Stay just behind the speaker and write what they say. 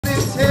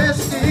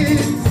tested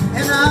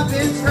and I've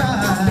been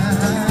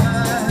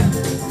tried.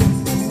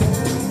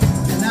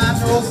 And I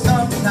know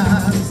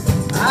sometimes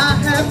I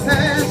have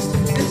passed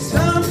and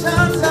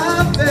sometimes I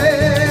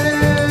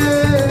fail.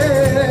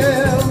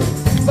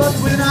 But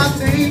when I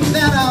think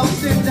that I'll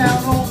sit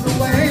down on the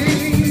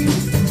way,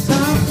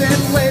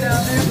 something way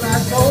down in my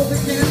soul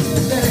begins to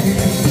say,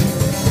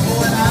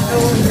 oh, and I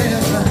know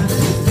heaven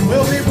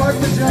will be worth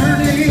the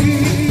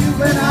journey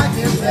when I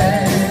get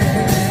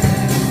there.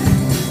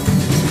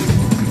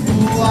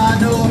 Oh, I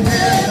know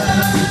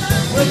heaven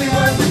will be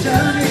worth the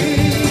journey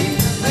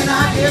when I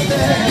get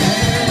there.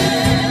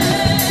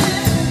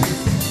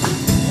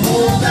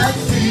 Oh, that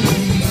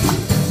sea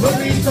will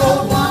be so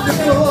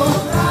wonderful,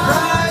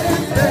 bright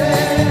and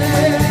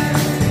fair.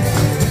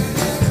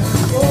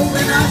 Oh,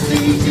 when I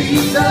see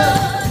Jesus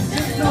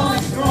sitting on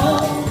his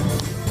throne,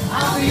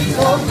 I'll be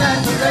so glad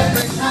for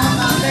every time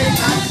I make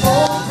my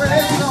soul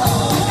praise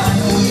on. I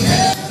know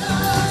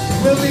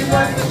heaven will be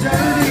worth the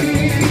journey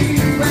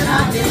when I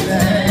get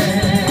there.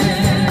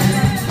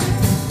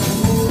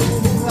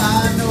 Oh, I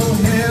know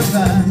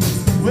heaven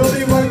will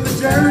be worth the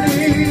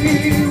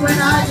journey when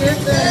I get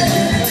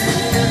there.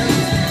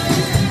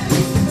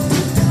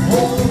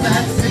 Oh,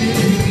 that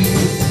city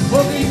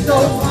will be so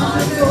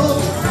wonderful,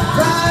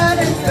 bright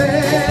and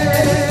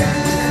fair.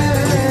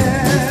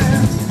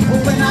 Oh,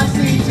 when I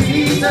see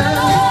Jesus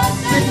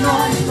sitting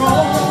on his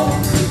throne,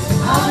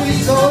 I'll be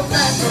so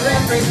glad for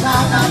every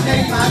time I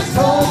make my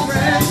soul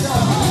rest on.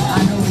 I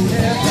know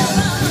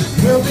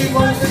heaven will be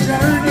worth the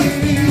journey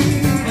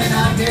when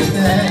I get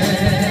there.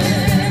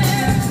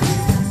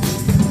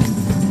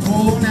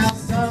 Oh, now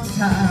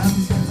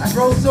sometimes I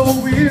grow so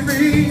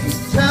weary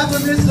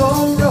traveling this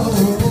old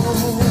road.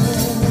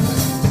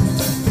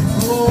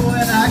 Oh,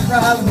 and I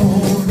cry,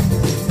 Lord,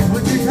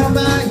 would you come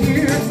by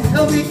here,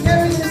 help me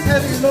carry this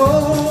heavy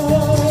load?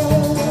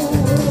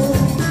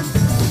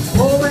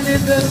 Oh, and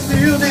in the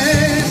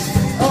stillness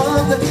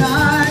of the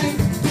night,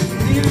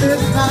 he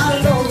lifts my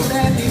load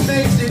and he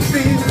makes it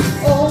feel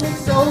oh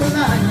so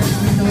nice.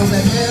 We know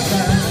that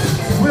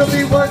heaven will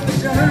be worth the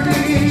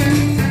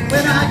journey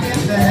when I get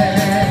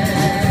there.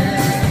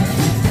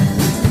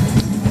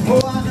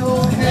 Oh, I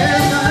know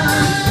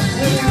heaven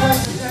will be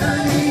worth the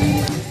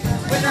journey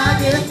when I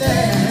get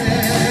there.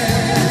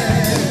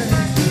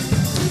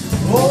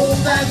 Oh,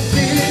 that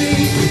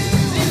city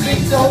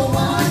seems so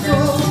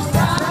wonderful,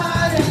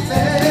 bright and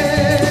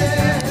fair.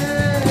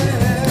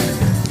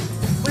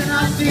 When I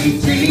see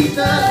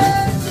Jesus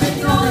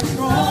sitting on his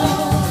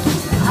throne,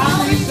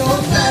 I'll be so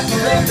glad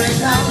for every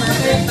time I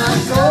make my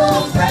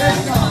soul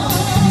rest on.